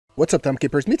What's up,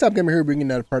 Timekeepers? Me, Top Gamer here, bringing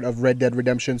another part of Red Dead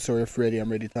Redemption. So if ready,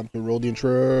 I'm ready. Time to roll the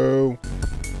intro.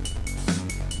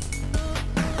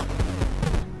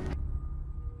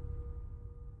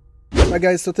 Alright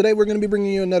guys, so today we're going to be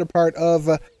bringing you another part of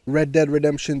Red Dead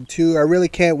Redemption 2. I really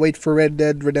can't wait for Red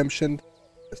Dead Redemption.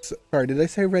 Sorry, did I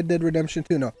say Red Dead Redemption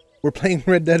 2? No, we're playing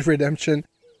Red Dead Redemption.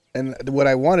 And what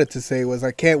I wanted to say was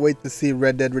I can't wait to see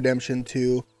Red Dead Redemption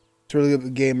 2. It's really a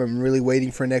game I'm really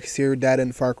waiting for next year. That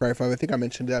and Far Cry 5. I think I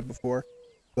mentioned that before.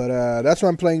 But that's why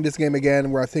I'm playing this game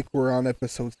again, where I think we're on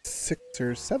episode 6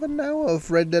 or 7 now of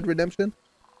Red Dead Redemption.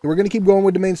 So we're going to keep going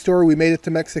with the main story. We made it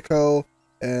to Mexico,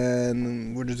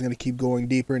 and we're just going to keep going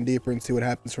deeper and deeper and see what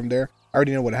happens from there. I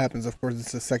already know what happens. Of course,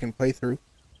 it's a second playthrough,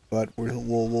 but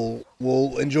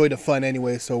we'll enjoy the fun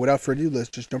anyway. So without further ado, let's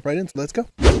just jump right in. So let's go.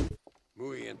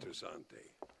 Muy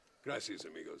interesante. Gracias,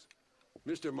 amigos.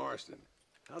 Mr. Marston,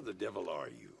 how the devil are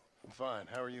you? I'm fine.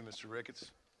 How are you, Mr.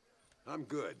 Ricketts? I'm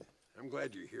good. I'm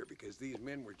glad you're here because these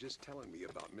men were just telling me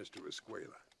about Mr.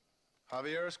 Escuela.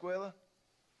 Javier Escuela?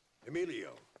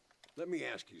 Emilio, let me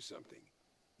ask you something.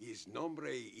 His nombre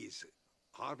is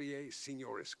Javier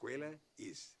Señor Escuela?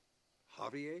 Is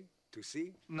Javier to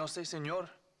see? No sé, señor.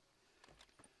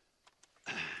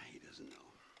 He doesn't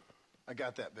know. I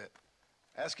got that bit.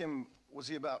 Ask him, was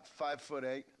he about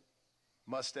 5'8"?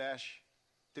 Mustache?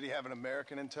 Did he have an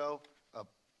American in tow? A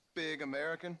big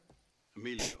American?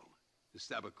 Emilio,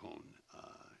 estaba con,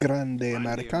 Grande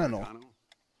Americano.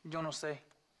 Yo no sé.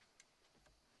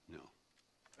 No.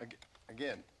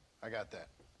 Again, I got that.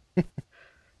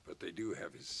 But they do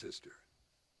have his sister.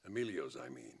 Emilio's, I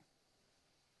mean.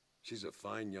 She's a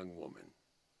fine young woman.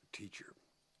 A teacher.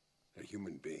 A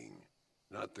human being.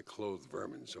 Not the clothed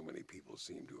vermin so many people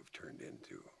seem to have turned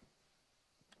into.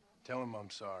 Tell him I'm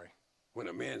sorry. When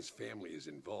a man's family is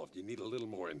involved, you need a little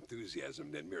more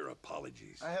enthusiasm than mere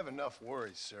apologies. I have enough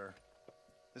worries, sir.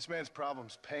 This man's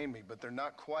problems pain me, but they're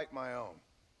not quite my own.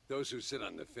 Those who sit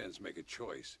on the fence make a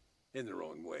choice, in their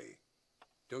own way.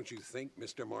 Don't you think,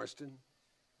 Mr. Marston?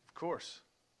 Of course.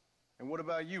 And what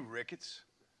about you, Ricketts?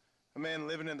 A man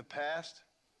living in the past?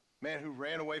 Man who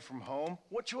ran away from home?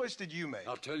 What choice did you make?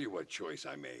 I'll tell you what choice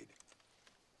I made.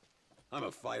 I'm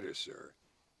a fighter, sir,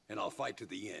 and I'll fight to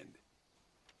the end.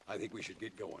 I think we should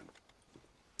get going.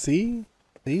 See?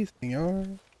 See, senor?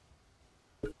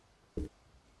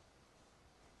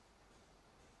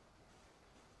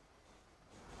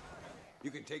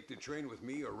 You can take the train with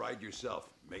me or ride yourself.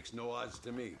 Makes no odds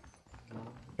to me.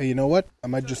 Hey, you know what? I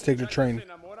might just take the train.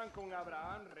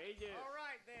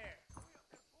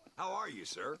 How are you,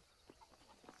 sir?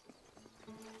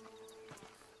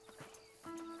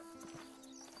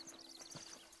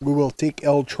 We will take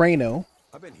El Treno.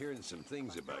 I've been hearing some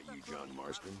things about you, John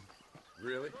Marston.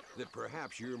 Really? That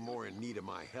perhaps you're more in need of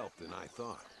my help than I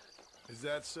thought. Is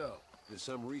that so? That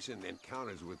some recent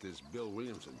encounters with this Bill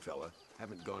Williamson fella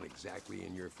haven't gone exactly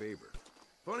in your favor.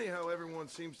 Funny how everyone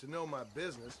seems to know my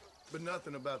business, but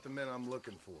nothing about the men I'm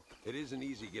looking for. It isn't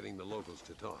easy getting the locals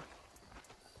to talk.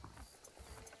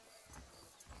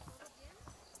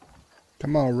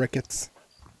 Come on, Ricketts.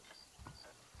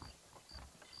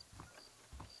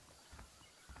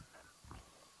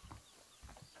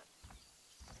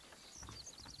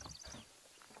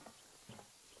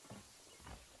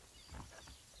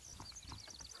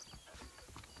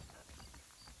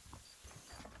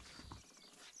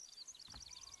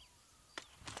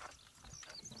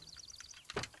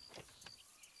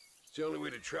 It's the only way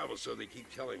to travel, so they keep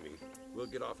telling me. We'll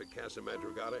get off at Casa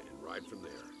Madrugada and ride from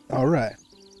there. All right.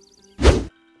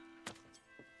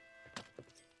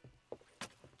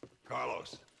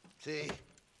 Carlos, See?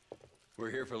 we're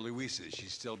here for Luisa.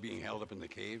 She's still being held up in the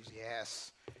caves?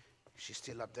 Yes. She's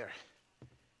still up there.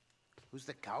 Who's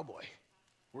the cowboy?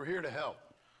 We're here to help.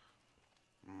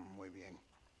 Muy bien.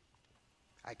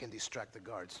 I can distract the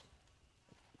guards.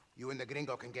 You and the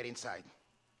gringo can get inside.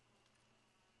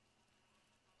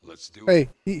 Let's do it.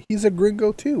 Hey, he's a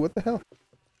gringo too. What the hell?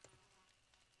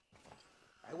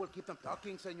 I will keep them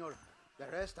talking, senor. The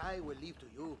rest I will leave to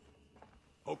you.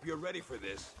 Hope you're ready for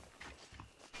this.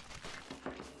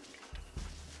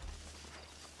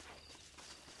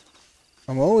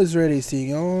 I'm always ready,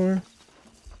 senor.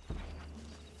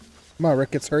 Come on,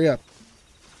 Ricketts, hurry up.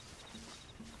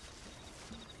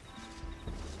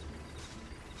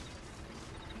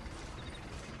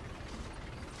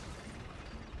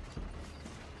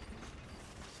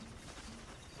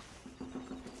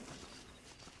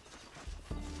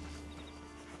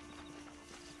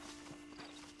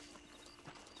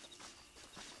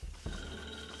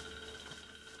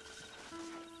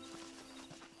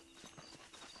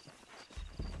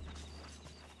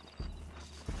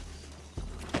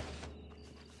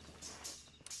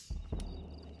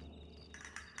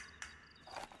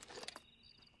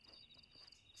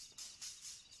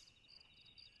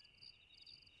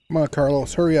 Come on,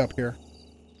 Carlos, hurry up here.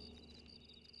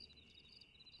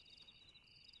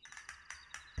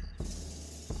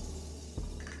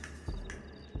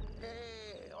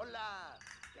 Hey, hola.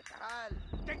 ¿Qué tal?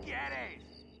 ¿Qué quieres?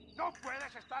 ¿No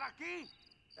puedes estar aquí?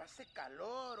 Hace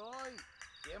calor hoy.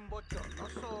 Bien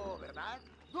bochornoso, ¿verdad?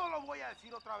 No lo voy a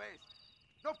decir otra vez.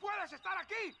 ¡No puedes estar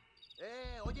aquí!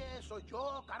 Oye, soy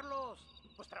yo, Carlos.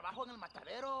 Pues trabajo en el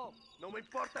matadero. No me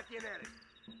importa quién eres.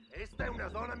 Esta es una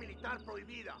zona militar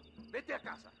prohibida. Vete a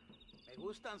casa. Me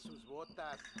gustan sus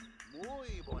botas.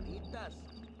 Muy bonitas.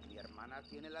 Mi hermana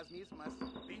tiene las mismas.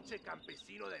 Pinche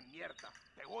campesino de mierda.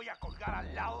 Te voy a colgar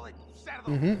al lado de tu cerdo.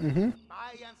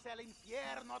 Váyanse al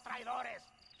infierno, traidores.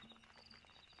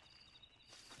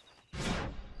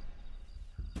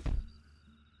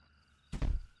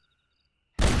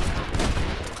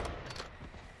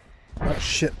 Oh,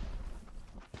 shit.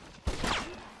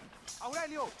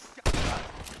 Aurelio.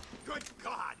 Good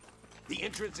God! The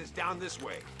entrance is down this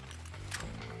way.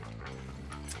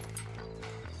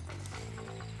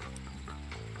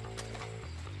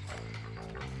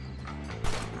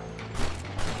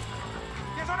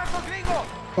 ¿Qué son estos gringos?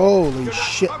 Holy You're not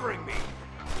shit. covering me.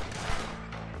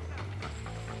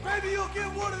 Maybe you'll get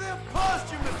one of them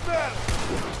posthumous medals.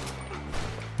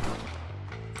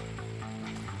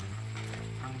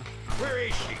 Where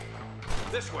is she?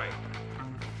 This way.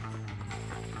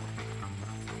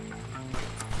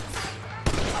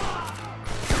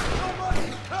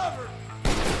 Nobody's covered.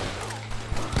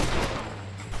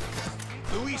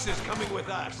 Luis is coming with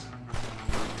us.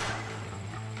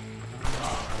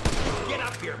 Get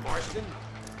up here, Marston.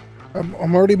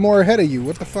 I'm already more ahead of you.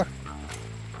 What the fuck?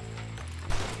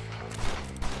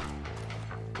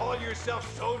 Call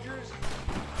yourself soldiers?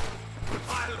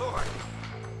 My lord.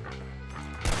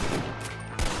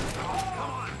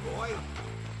 Come on, boy.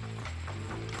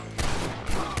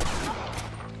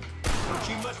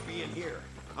 She must be in here.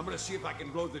 I'm gonna see if I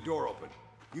can blow the door open.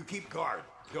 You keep guard.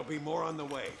 There'll be more on the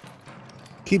way.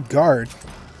 Keep guard.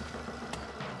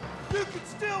 You can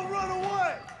still run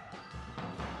away.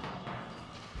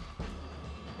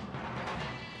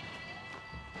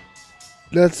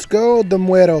 Let's go, the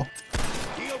muero.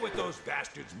 Deal with those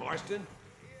bastards, Marston.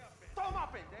 Toma,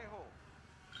 pendejo.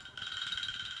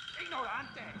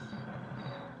 Ignorantes.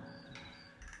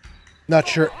 Not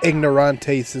sure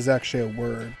ignorantes is actually a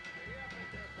word.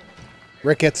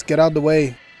 Ricketts, get out of the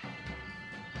way.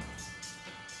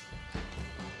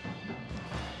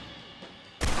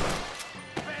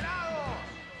 ¡Pelados!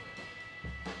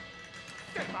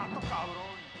 ¡Te mato,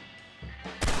 cabrón!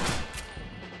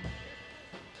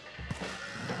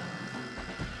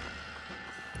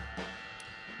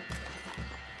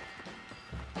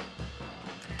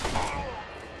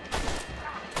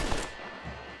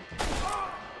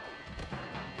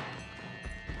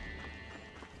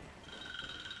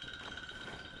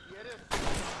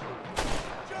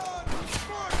 John,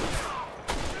 Martin,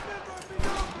 remember mi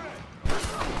nombre.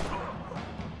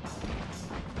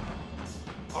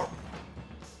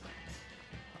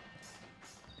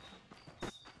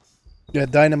 Yeah,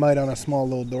 dynamite on a small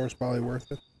little door is probably worth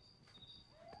it.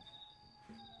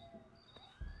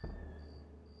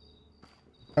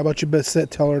 How about you Bissett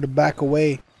tell her to back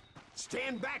away?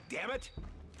 Stand back, damn it!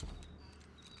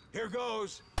 Here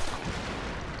goes.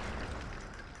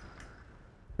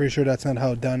 Pretty sure that's not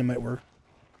how dynamite works.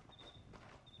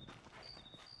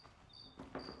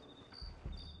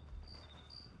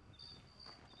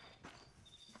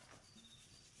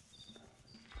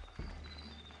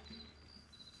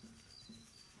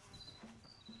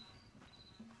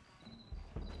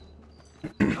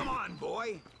 Come on,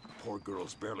 boy. Poor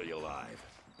girl's barely alive.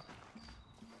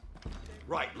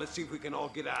 Right, let's see if we can all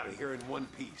get out of here in one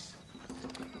piece.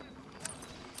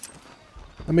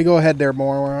 Let me go ahead there,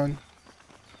 moron.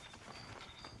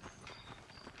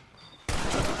 Done,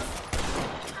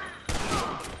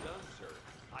 sir.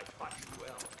 I fought you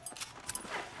well.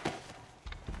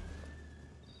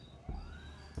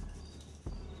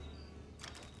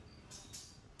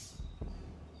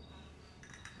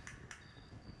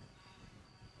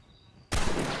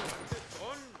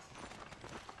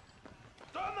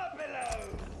 Toma, pelado.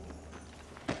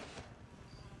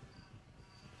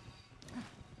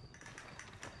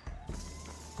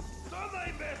 Toma,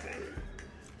 imbécil.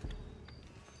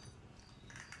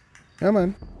 Come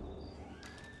on.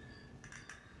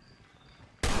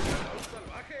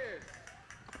 Salvajes.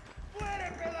 ¡Fuere,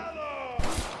 pelado!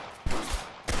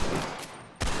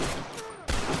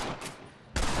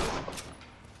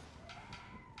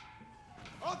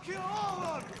 I'll kill all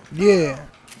of you. Yeah.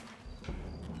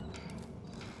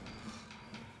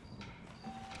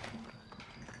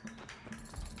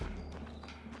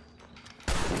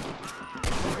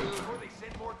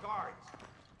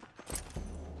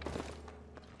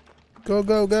 Go,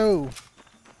 go, go.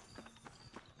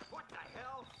 What the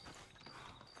hell?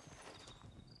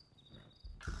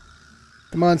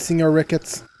 Come on, Senor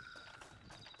Ricketts.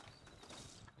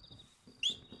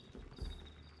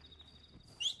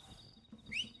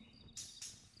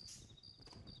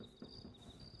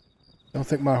 Don't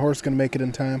think my horse can make it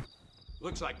in time.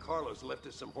 Looks like Carlos left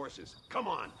us some horses. Come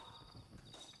on.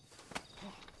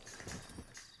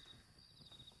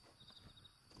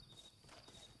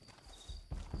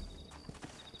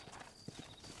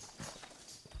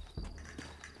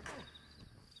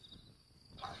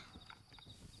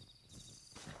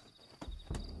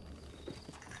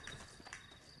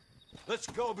 Let's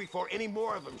go before any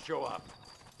more of them show up.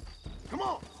 Come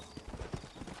on!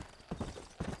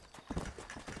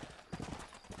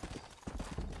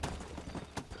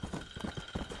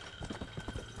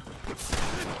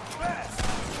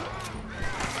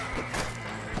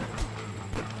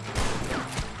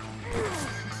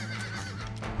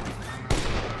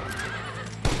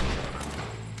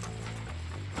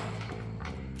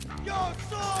 Yo,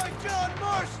 soy John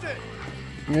Marston!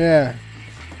 Yeah.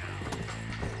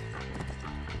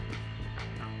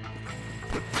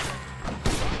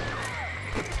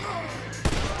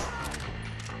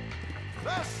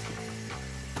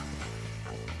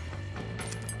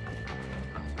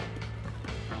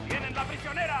 ¡Tienen la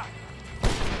prisionera!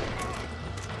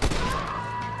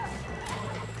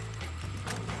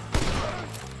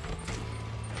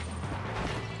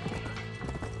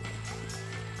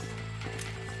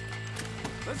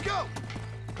 Let's go!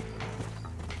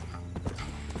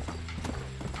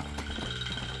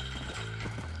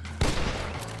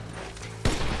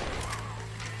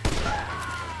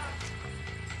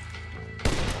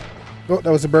 Oh, that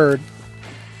was a bird.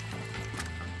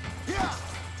 Yeah!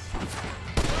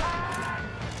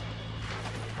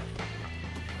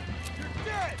 You're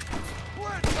dead!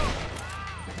 Muerto!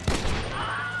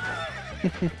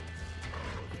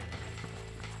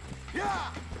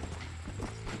 Yeah!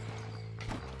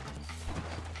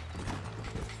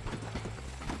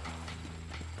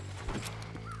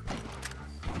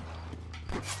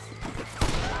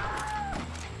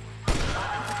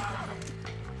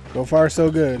 So far,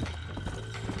 so good.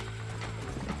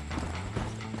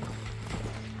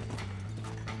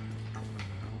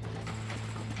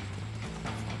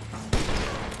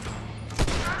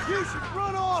 You should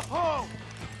run off home!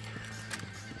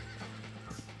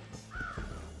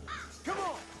 Come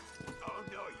on! Oh,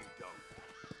 no, you don't.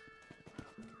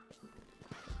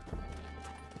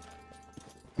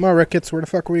 Come on, Ricketts. Where the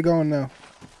fuck are we going now?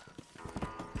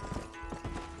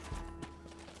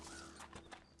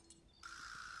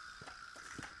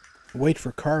 Wait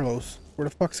for Carlos. Where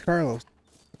the fuck's Carlos?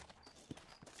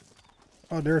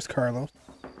 Oh, there's Carlos.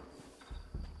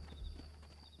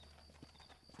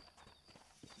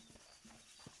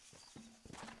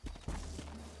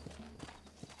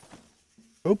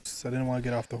 Oops, I didn't want to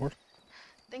get off the horse.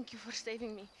 Thank you for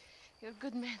saving me. You're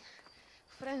good men.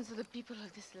 Friends of the people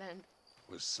of this land.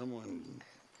 Was someone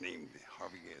named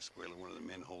Harvey Escuela one of the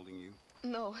men holding you?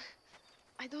 No,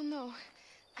 I don't know.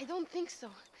 I don't think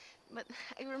so. But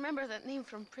I remember that name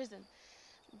from prison.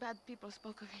 Bad people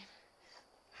spoke of him.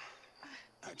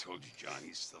 I told you, John,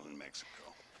 he's still in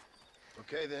Mexico.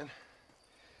 Okay, then.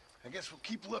 I guess we'll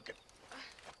keep looking.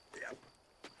 Yeah.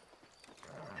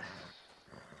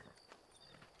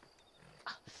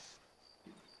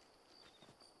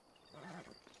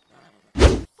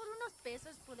 Por unos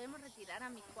pesos podemos retirar a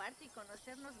mi cuarto y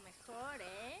conocernos mejor,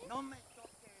 ¿eh? No me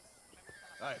toques.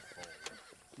 Ay,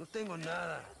 no tengo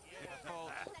nada.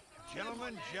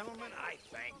 Gentlemen, I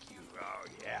thank you. Oh,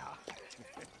 yeah.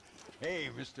 Hey,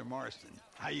 Mr. Marston.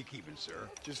 How you keeping, sir?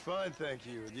 Just fine, thank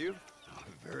you. And you? Oh,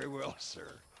 very well, sir.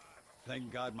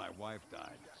 Thank God my wife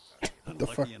died. The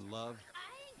fuck? Unlucky in love,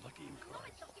 lucky in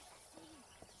cards.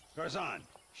 Garzon,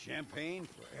 champagne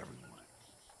for everyone.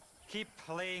 Keep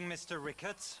playing, Mr.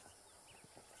 Ricketts.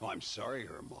 Oh, I'm sorry,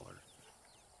 Herr Muller.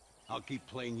 I'll keep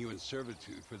playing you in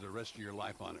servitude for the rest of your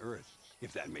life on Earth,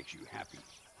 if that makes you happy.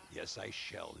 Yes, I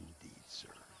shall indeed, sir.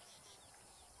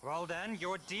 Well then,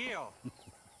 your deal.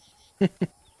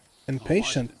 And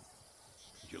patient. Marston,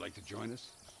 would you like to join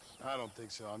us? I don't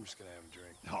think so. I'm just gonna have a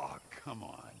drink. Oh, come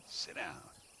on. Sit down.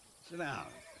 Sit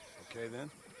down. Okay, then.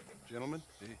 Gentlemen?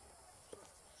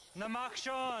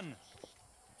 Namakshon!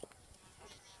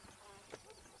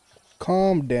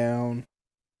 Calm down.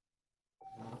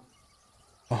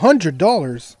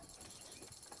 $100?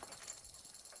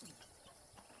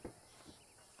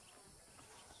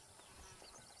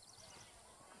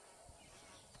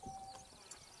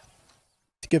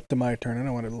 Skip to my turn. I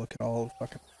don't want to look at all the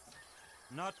fucking...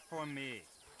 Not for me.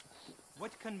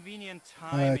 What convenient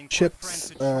timing chips,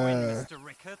 for a friend to join Mr.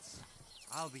 Ricketts.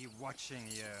 I'll be watching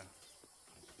you.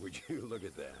 Would you look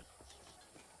at that?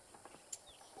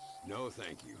 No,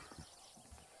 thank you.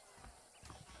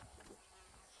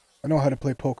 I know how to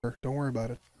play poker. Don't worry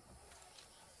about it.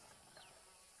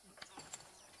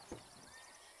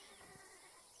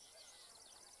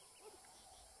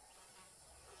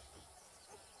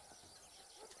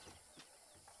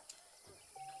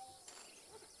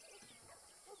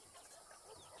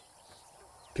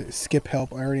 Okay, skip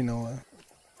help. I already know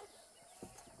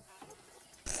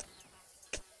that.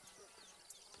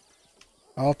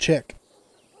 I'll check.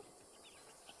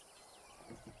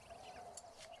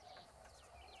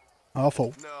 I'll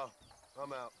fold. No,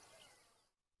 I'm out.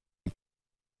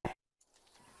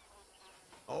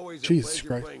 Always Jesus a pleasure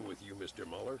Christ. playing with you, Mr.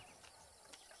 Muller.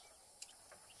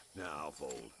 Now I'll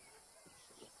fold.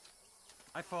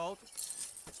 I fold.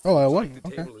 Oh, I Looks won. like the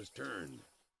Okay. table is turned.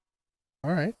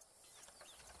 All right.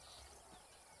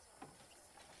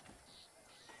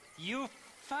 You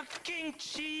fucking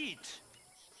cheat!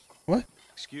 What?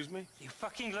 Excuse me? You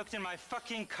fucking looked in my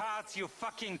fucking cards, you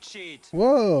fucking cheat!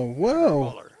 Whoa, whoa.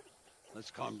 Muller,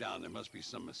 let's calm down. There must be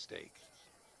some mistake.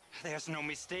 There's no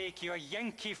mistake. Your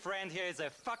Yankee friend here is a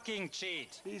fucking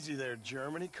cheat. Easy there,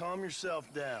 Germany. Calm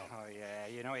yourself down. Oh yeah,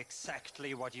 you know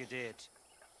exactly what you did.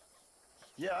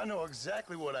 Yeah, I know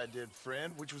exactly what I did,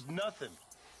 friend, which was nothing.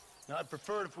 Now, I'd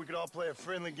prefer it if we could all play a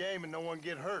friendly game and no one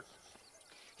get hurt.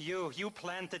 You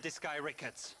planted this guy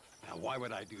Ricketts. Now, why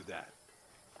would I do that?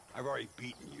 I've already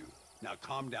beaten you. Now,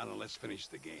 calm down and let's finish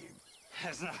the game.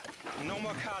 There's no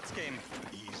more cards game.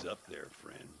 Ease up there,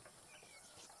 friend.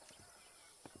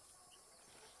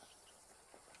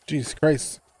 Jesus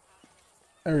Christ.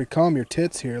 Harry, calm your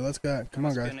tits here. Let's go. Come on,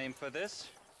 What's guys. your name for this?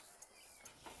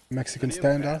 Mexican An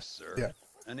standoff? impasse, sir. Yeah.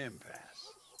 An impasse.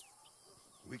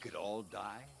 We could all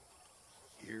die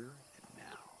here and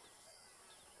now.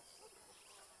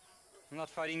 I'm not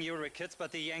fighting you, Ricketts,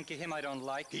 but the Yankee him I don't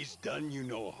like. He's done you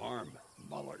no harm,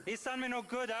 Muller. He's done me no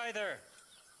good either.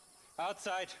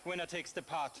 Outside, winner takes the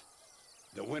pot.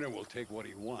 The winner will take what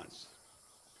he wants.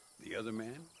 The other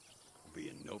man will be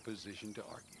in no position to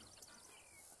argue.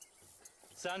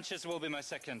 Sanchez will be my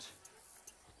second.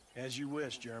 As you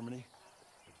wish, Germany.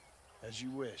 As you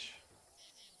wish.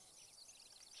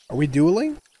 Are we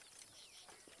dueling?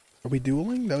 Are we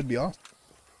dueling? That would be awesome.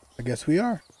 I guess we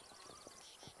are.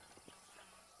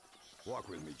 Walk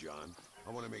with me, John.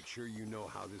 I want to make sure you know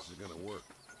how this is going to work.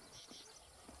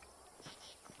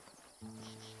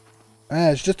 Ah,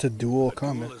 it's just a duel A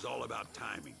comment. duel is all about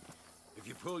timing. If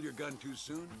you pull your gun too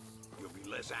soon, you'll be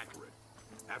less accurate.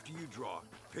 After you draw,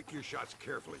 pick your shots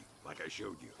carefully, like I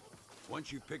showed you.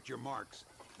 Once you've picked your marks,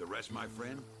 the rest, my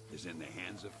friend, is in the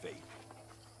hands of fate.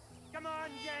 Come on,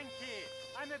 Yankee!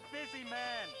 I'm a busy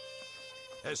man!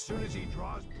 As soon as he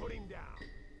draws, put him down.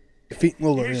 Defeat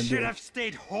Muller You in a should duel. have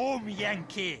stayed home,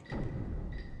 Yankee!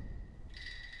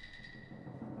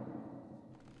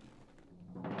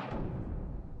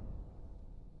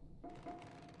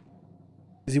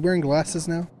 Is he wearing glasses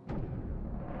now?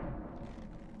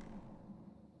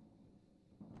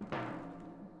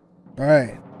 All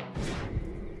right.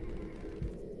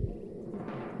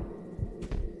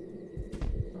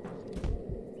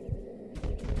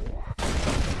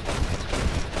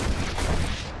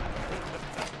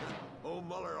 Oh,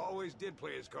 Muller always did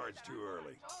play his cards too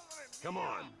early. Come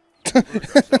on.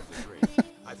 Work ourselves a drink.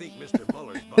 I think Mr.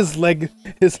 Muller's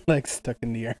His leg stuck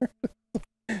in the air.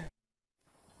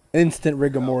 Instant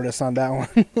rigor mortis on that one.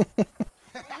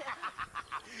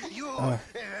 You,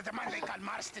 the man they call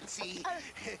Marston, see?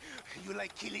 You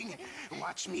like killing?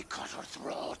 Watch me cut her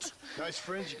throat. Nice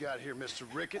friends you got here, Mr.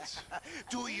 Ricketts.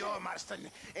 Tú y yo, Marston.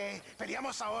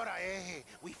 Peleamos ahora,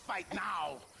 We fight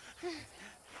now.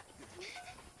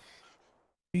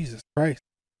 Jesus Christ.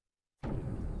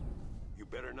 You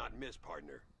better not miss,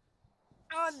 partner.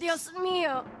 Oh, Dios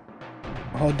mío.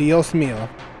 Oh, Dios mío.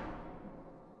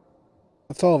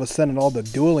 That's all of a sudden all the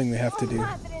dueling we have to do.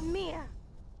 Madre mía.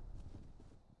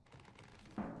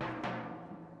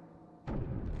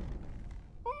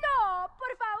 No,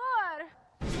 por favor.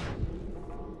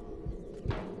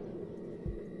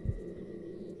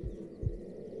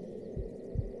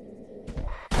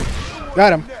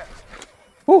 Got him.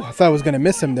 Ooh, I thought I was gonna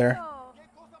miss him there.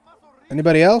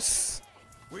 Anybody else?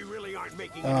 We really aren't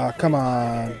making Come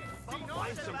on.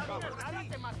 Find some cover.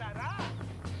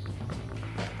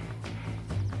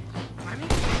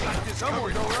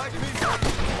 Someone don't like me.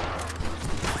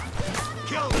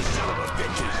 Kill the son of a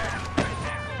bitches.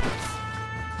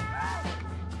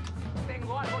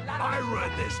 I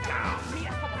run this town.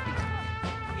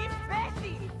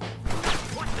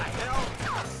 What the hell?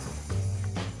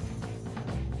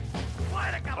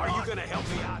 gonna help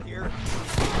me out here?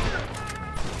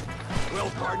 Well,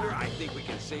 partner, I think we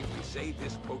can safely say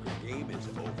this poker game is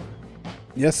over.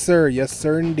 Yes, sir. Yes,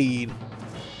 sir, indeed.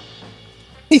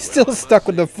 He's still stuck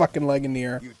with the fucking leg in the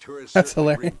air. You tourists That's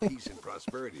certainly hilarious. bring peace and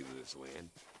prosperity to this land.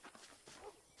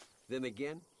 Then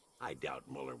again, I doubt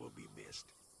Muller will be missed.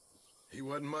 He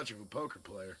wasn't much of a poker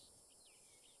player.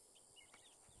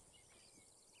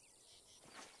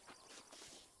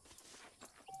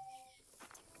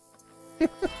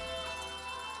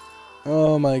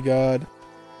 Oh my god.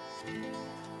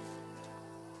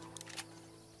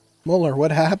 Muller,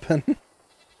 what happened? It's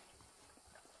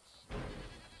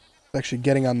actually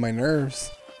getting on my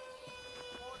nerves.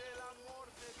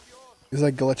 He's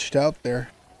like glitched out there.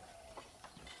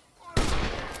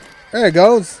 There it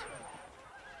goes.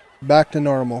 Back to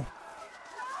normal.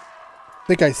 I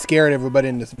think I scared everybody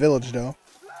in this village though.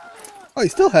 Oh, he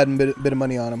still had a bit of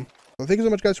money on him. So thank you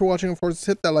so much guys for watching. Of course,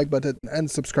 hit that like button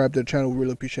and subscribe to the channel. We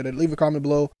really appreciate it. Leave a comment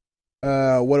below.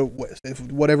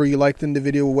 Whatever you liked in the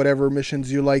video, whatever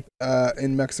missions you liked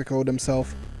in Mexico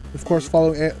themselves. Of course,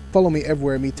 follow me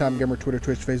everywhere. MeTimeGamer, Twitter,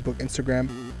 Twitch, Facebook, Instagram,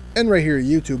 and right here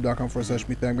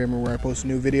YouTube.com/MeTimeGamer, where I post a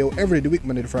new video every day of the week,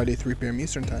 Monday to Friday, 3 p.m.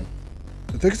 Eastern Time.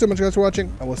 So thank you so much guys for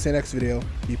watching. I will see you next video.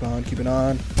 Keep on keeping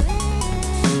on.